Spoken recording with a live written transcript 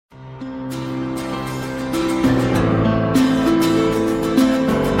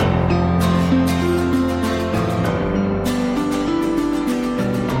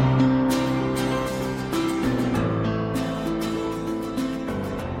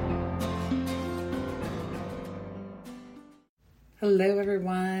Hello,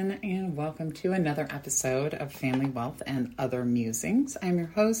 everyone, and welcome to another episode of Family Wealth and Other Musings. I'm your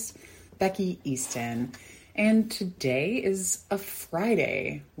host, Becky Easton, and today is a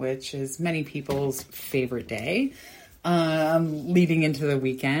Friday, which is many people's favorite day. Leading into the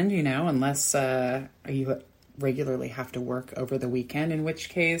weekend, unless you regularly have to work over the weekend, in which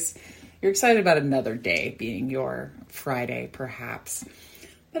case you're excited about another day being your Friday, perhaps.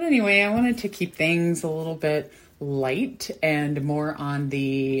 But anyway, I wanted to keep things a little bit light and more on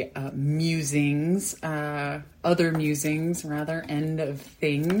the other musings, end of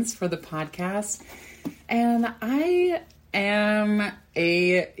things for the podcast. And I am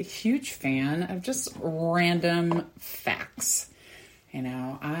a huge fan of just random facts.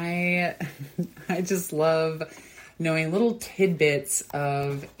 I just love knowing little tidbits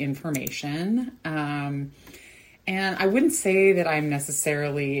of information. And I wouldn't say that I'm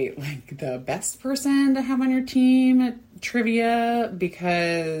necessarily like the best person to have on your team at trivia,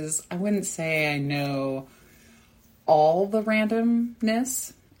 because I wouldn't say I know all the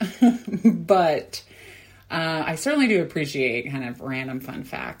randomness, but I certainly do appreciate kind of random fun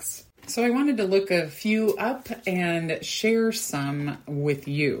facts. So I wanted to look a few up and share some with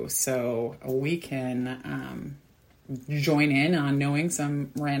you so we can join in on knowing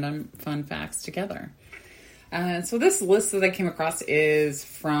some random fun facts together. So this list that I came across is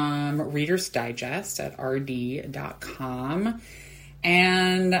from Reader's Digest at rd.com.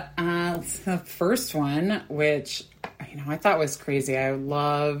 And the first one, which, I thought was crazy. I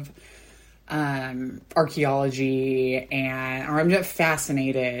love archaeology, or I'm just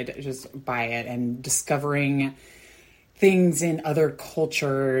fascinated just by it and discovering things in other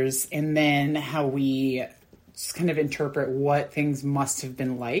cultures, and then how we just kind of interpret what things must have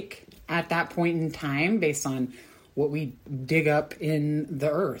been like at that point in time based on what we dig up in the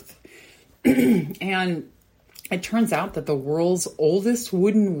earth. And it turns out that the world's oldest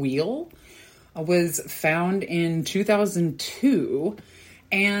wooden wheel was found in 2002,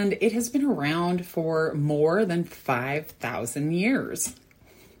 and it has been around for more than 5,000 years,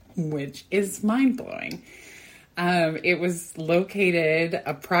 which is mind-blowing. It was located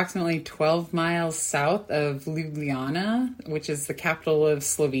approximately 12 miles south of Ljubljana, which is the capital of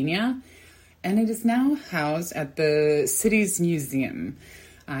Slovenia, and it is now housed at the city's museum.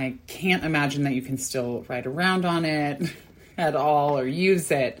 I can't imagine that you can still ride around on it at all or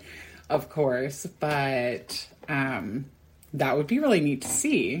use it, of course, but that would be really neat to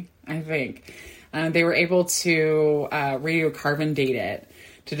see, I think. They were able to radiocarbon date it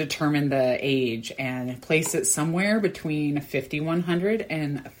to determine the age and place it somewhere between 5,100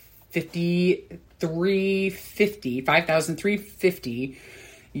 and 5,350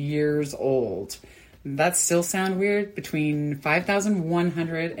 years old. That still sound weird? Between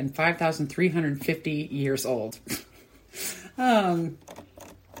 5,100 and 5,350 years old.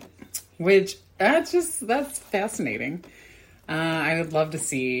 Which, that's fascinating. I would love to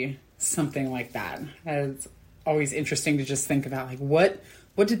see something like that. It's always interesting to just think about, like, what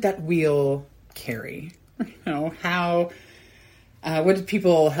did that wheel carry? What did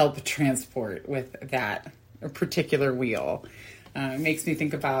people help transport with that particular wheel? It makes me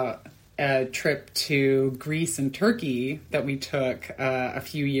think about a trip to Greece and Turkey that we took a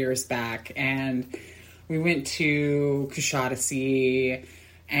few years back, and we went to Kuşadası,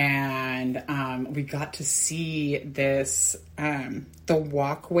 and we got to see this the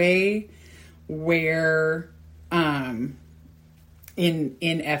walkway where in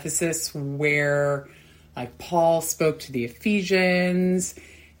Ephesus, where like Paul spoke to the Ephesians,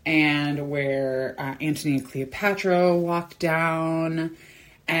 and where Antony and Cleopatra walked down,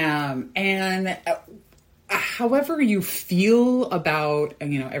 and however you feel about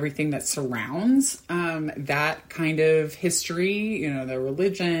everything that surrounds that kind of history, the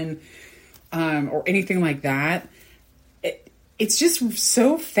religion, or anything like that, it's just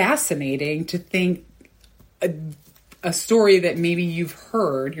so fascinating to think a story that maybe you've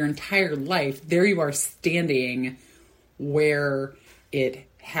heard your entire life. There you are standing where it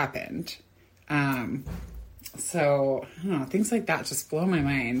happened. So things like that just blow my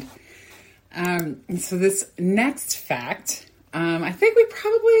mind. So this next fact, I think we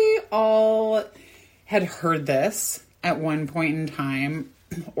probably all had heard this at one point in time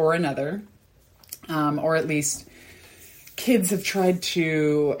or another, or at least kids have tried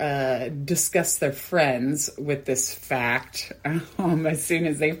to discuss their friends with this fact as soon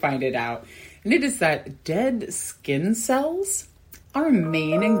as they find it out. And it is that dead skin cells are a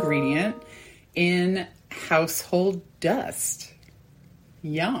main ingredient in household dust.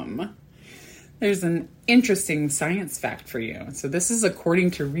 Yum. There's an interesting science fact for you. So this is according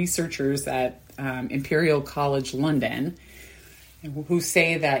to researchers at Imperial College London. who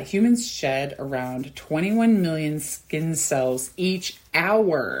say that humans shed around 21 million skin cells each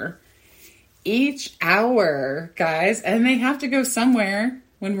hour. Each hour, guys. And they have to go somewhere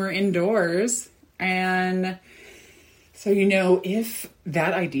when we're indoors. And so, if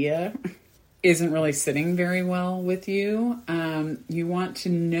that idea isn't really sitting very well with you, you want to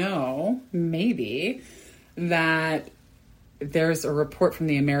know maybe that there's a report from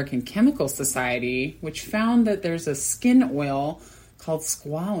the American Chemical Society which found that there's a skin oil called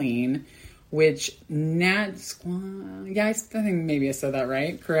squalene, which I think maybe I said that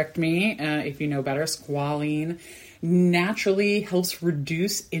right. Correct me if you know better. Squalene naturally helps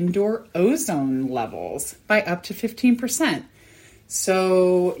reduce indoor ozone levels by up to 15%.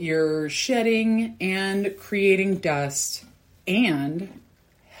 So you're shedding and creating dust and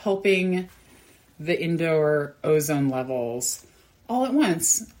helping the indoor ozone levels all at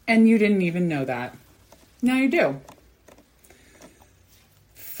once. And you didn't even know that. Now you do.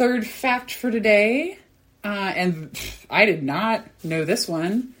 Third fact for today, and I did not know this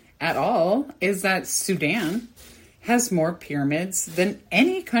one at all, is that Sudan has more pyramids than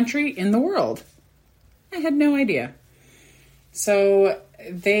any country in the world. I had no idea. So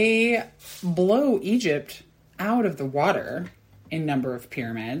they blow Egypt out of the water in number of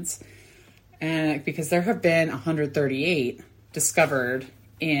pyramids, and because there have been 138 discovered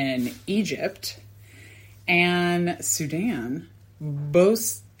in Egypt, and Sudan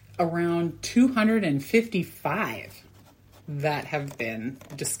boasts around 255 that have been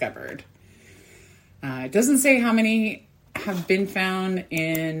discovered. It doesn't say how many have been found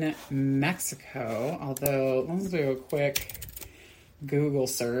in Mexico, although let's do a quick Google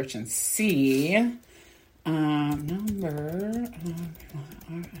search and see number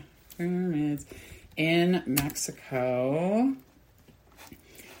of pyramids in Mexico.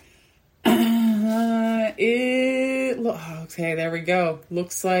 Okay, there we go.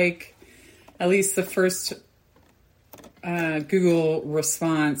 Looks like at least the first Google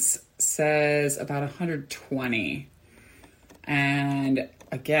response says about 120. And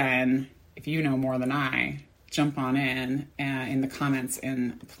again, if you know more than I, jump on in the comments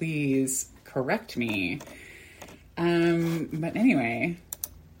and please correct me. But anyway,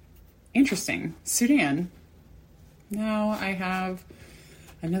 interesting. Sudan. Now I have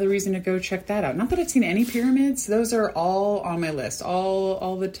another reason to go check that out. Not that I've seen any pyramids. Those are all on my list.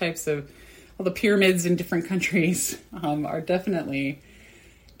 All the types of, all the pyramids in different countries are definitely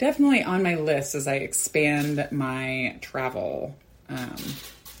on my list as I expand my travel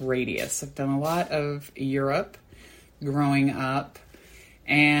radius. I've done a lot of Europe growing up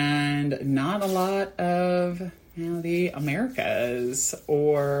and not a lot of the Americas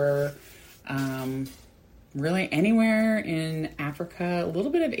or really anywhere in Africa, a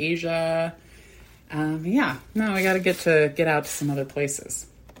little bit of Asia. We got to get out to some other places.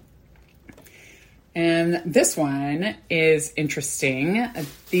 And this one is interesting.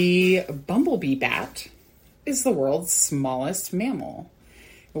 The bumblebee bat is the world's smallest mammal.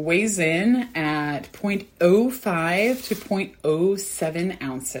 It weighs in at 0.05 to 0.07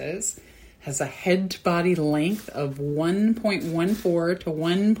 ounces, has a head to body length of 1.14 to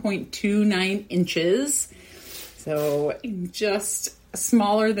 1.29 inches. So just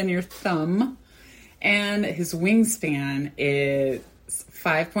smaller than your thumb. And his wingspan is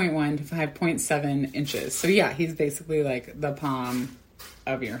 5.1 to 5.7 inches. So yeah, he's basically like the palm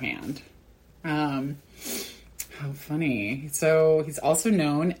of your hand. How funny. So he's also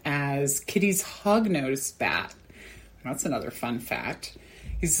known as Kitty's hognose bat. That's another fun fact.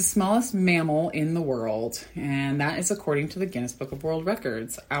 He's the smallest mammal in the world, and that is according to the Guinness Book of World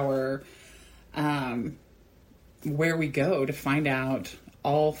Records, our where we go to find out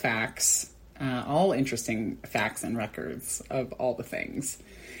all facts, all interesting facts and records of all the things.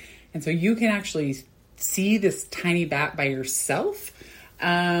 And so you can actually see this tiny bat by yourself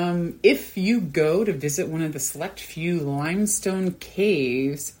if you go to visit one of the select few limestone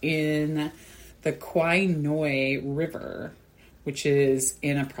caves in the Kwai Noi River, which is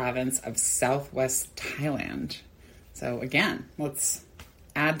in a province of southwest Thailand. So again, let's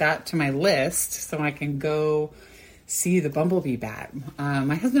add that to my list so I can go see the bumblebee bat.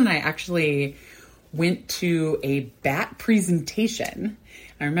 My husband and I actually went to a bat presentation.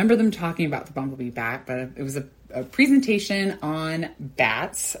 I remember them talking about the bumblebee bat, but it was a presentation on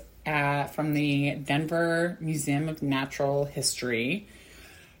bats from the Denver Museum of Natural History.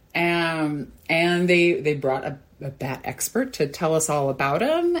 And they brought a bat expert to tell us all about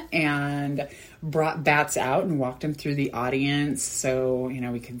them and brought bats out and walked them through the audience so,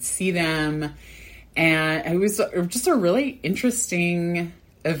 we could see them. And it was just a really interesting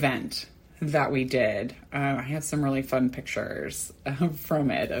event. that we did. I have some really fun pictures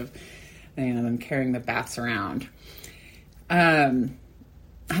from it of, them carrying the bats around. Really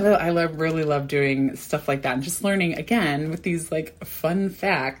love doing stuff like that and just learning again with these like fun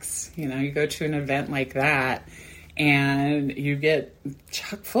facts. You go to an event like that and you get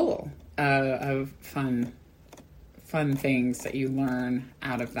chock full of fun things that you learn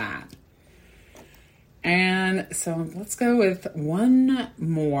out of that. And so let's go with one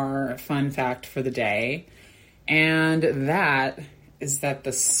more fun fact for the day. And that is that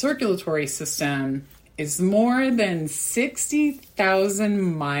the circulatory system is more than 60,000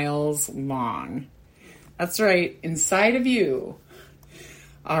 miles long. That's right. Inside of you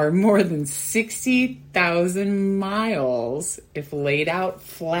are more than 60,000 miles, if laid out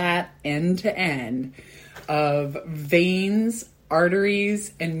flat end to end, of veins,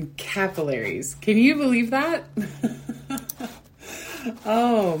 arteries, and capillaries. Can you believe that?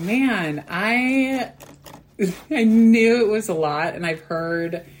 Oh man, I knew it was a lot, and I've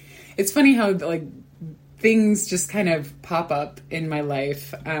heard, it's funny how like things just kind of pop up in my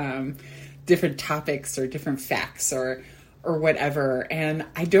life, different topics or different facts or whatever, and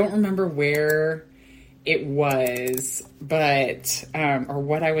I don't remember where it was, but or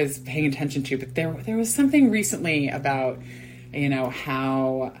what I was paying attention to, but there was something recently about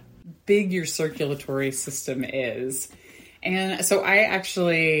how big your circulatory system is. And so I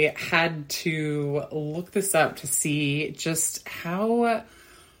actually had to look this up to see just how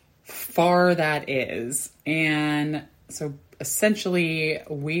far that is. And so essentially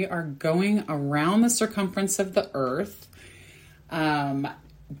we are going around the circumference of the earth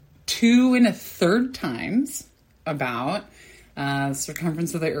 2 1/3 times about.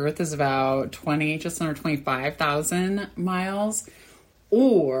 Circumference of the earth is about just under 25,000 miles,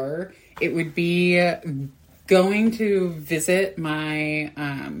 or it would be going to visit my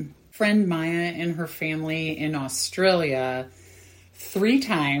friend Maya and her family in Australia 3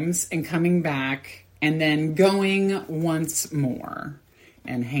 times and coming back, and then going once more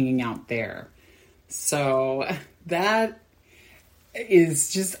and hanging out there. So that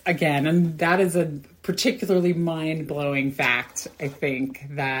is just, again, and that is a particularly mind-blowing fact, I think,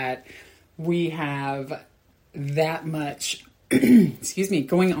 that we have that much,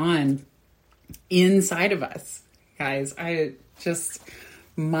 going on inside of us. Guys, I just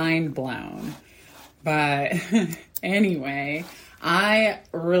mind blown. But anyway, I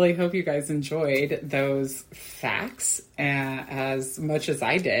really hope you guys enjoyed those facts as much as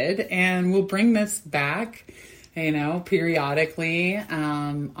I did, and we'll bring this back periodically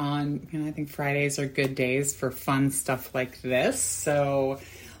on, I think Fridays are good days for fun stuff like this. So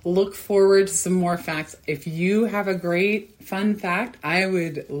look forward to some more facts. If you have a great fun fact, I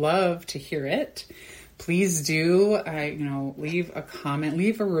would love to hear it. Please do, leave a comment,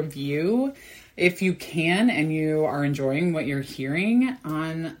 leave a review if you can, and you are enjoying what you're hearing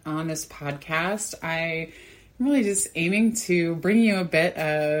on this podcast. I'm really just aiming to bring you a bit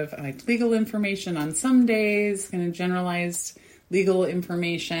of like legal information on some days, kind of generalized legal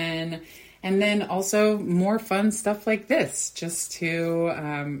information, and then also more fun stuff like this, just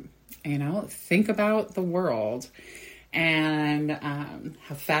to, think about the world and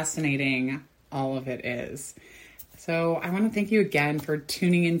how fascinating all of it is. So I want to thank you again for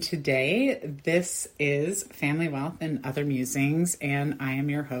tuning in today. This is Family Wealth and Other Musings, and I am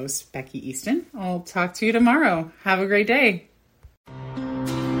your host, Becky Easton. I'll talk to you tomorrow. Have a great day.